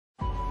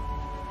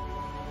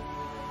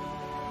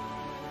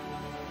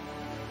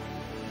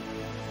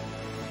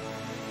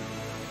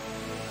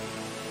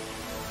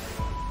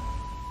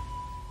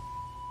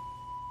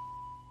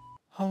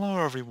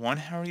Hello everyone,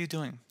 how are you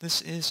doing? This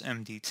is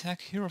MD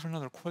Tech here with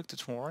another quick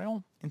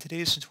tutorial. In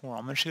today's tutorial,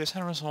 I'm going to show you guys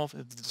how to resolve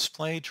if the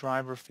display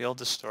driver failed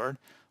to start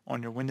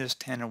on your Windows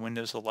 10 or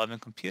Windows 11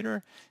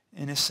 computer,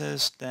 and it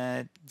says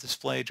that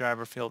display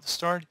driver failed to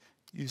start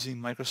using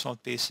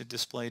Microsoft Basic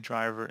Display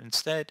Driver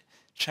instead.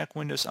 Check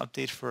Windows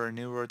Update for a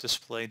newer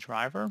display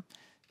driver.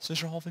 So this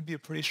should hopefully be a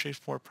pretty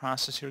straightforward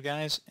process here,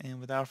 guys, and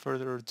without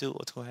further ado,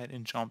 let's go ahead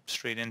and jump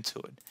straight into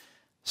it.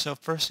 So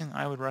first thing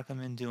I would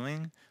recommend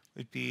doing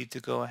would be to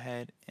go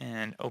ahead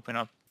and open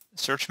up the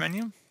search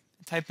menu,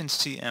 type in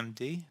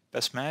CMD,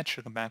 best match,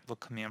 or come back with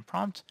command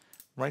prompt,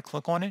 right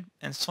click on it,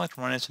 and select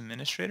Run as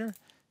Administrator.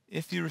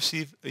 If you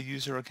receive a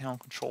user account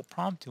control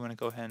prompt, you want to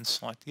go ahead and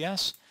select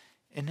yes.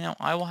 And now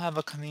I will have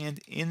a command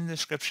in the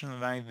description of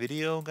my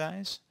video,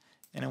 guys,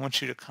 and I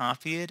want you to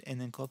copy it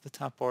and then go up the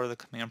top bar of the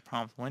command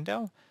prompt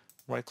window,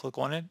 right click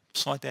on it,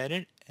 select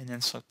Edit, and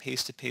then select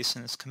Paste to paste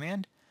in this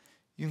command.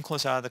 You can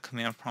close out of the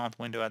command prompt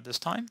window at this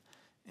time,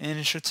 and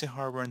it should say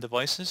Hardware and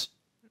Devices.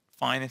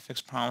 Find and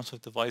fix problems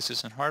with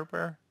devices and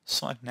hardware.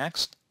 Select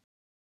Next.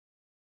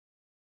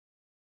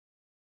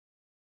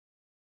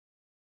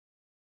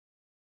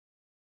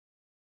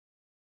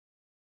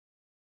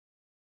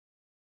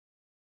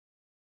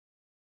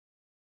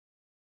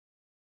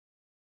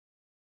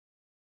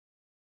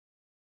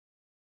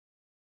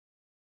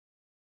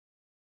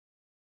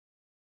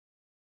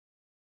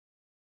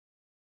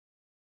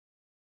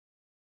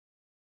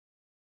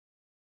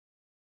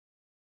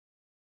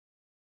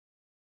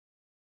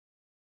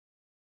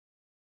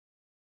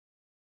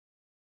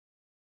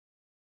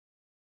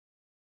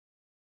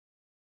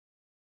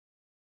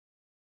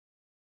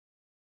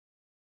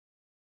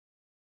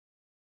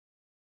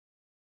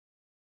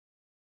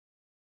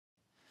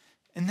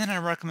 And then I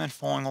recommend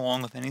following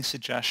along with any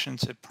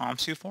suggestions it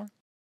prompts you for.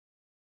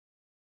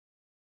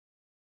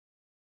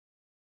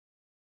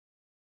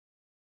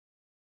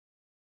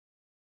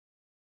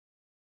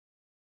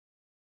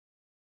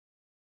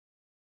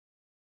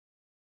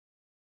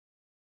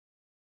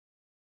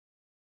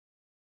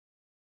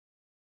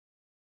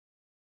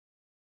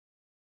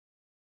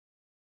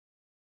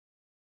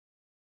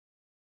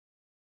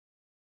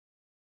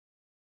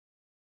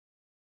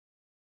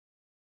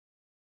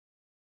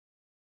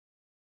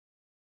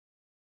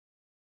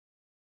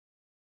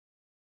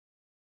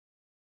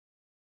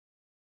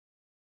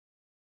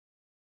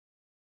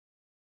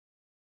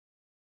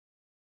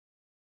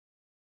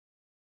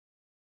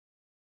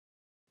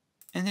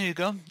 And there you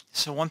go.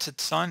 So once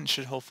it's done, it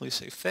should hopefully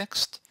say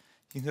fixed.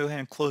 You can go ahead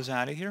and close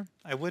out of here.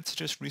 I would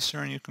suggest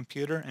restarting your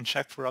computer and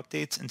check for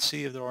updates and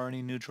see if there are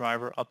any new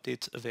driver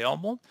updates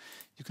available.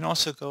 You can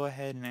also go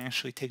ahead and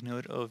actually take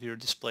note of your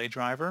display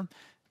driver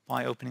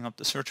by opening up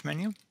the search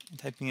menu and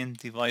typing in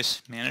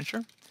Device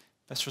Manager.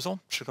 Best result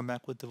should come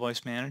back with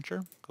Device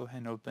Manager. Go ahead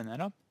and open that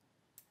up.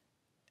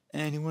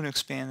 And you want to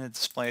expand the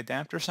display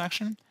adapter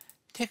section.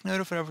 Take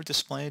note of whatever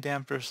display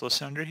adapter is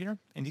listed under here,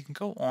 and you can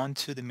go on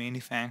to the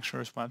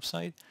manufacturer's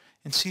website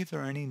and see if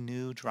there are any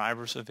new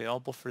drivers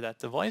available for that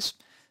device.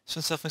 So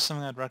it's definitely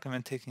something I'd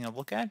recommend taking a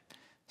look at.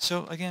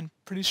 So again,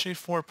 pretty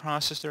straightforward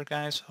process there,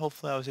 guys.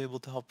 Hopefully I was able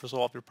to help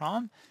resolve your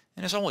problem.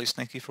 And as always,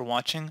 thank you for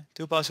watching.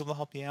 I was able to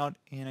help you out,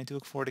 and I do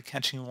look forward to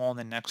catching you all in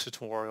the next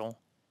tutorial.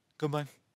 Goodbye.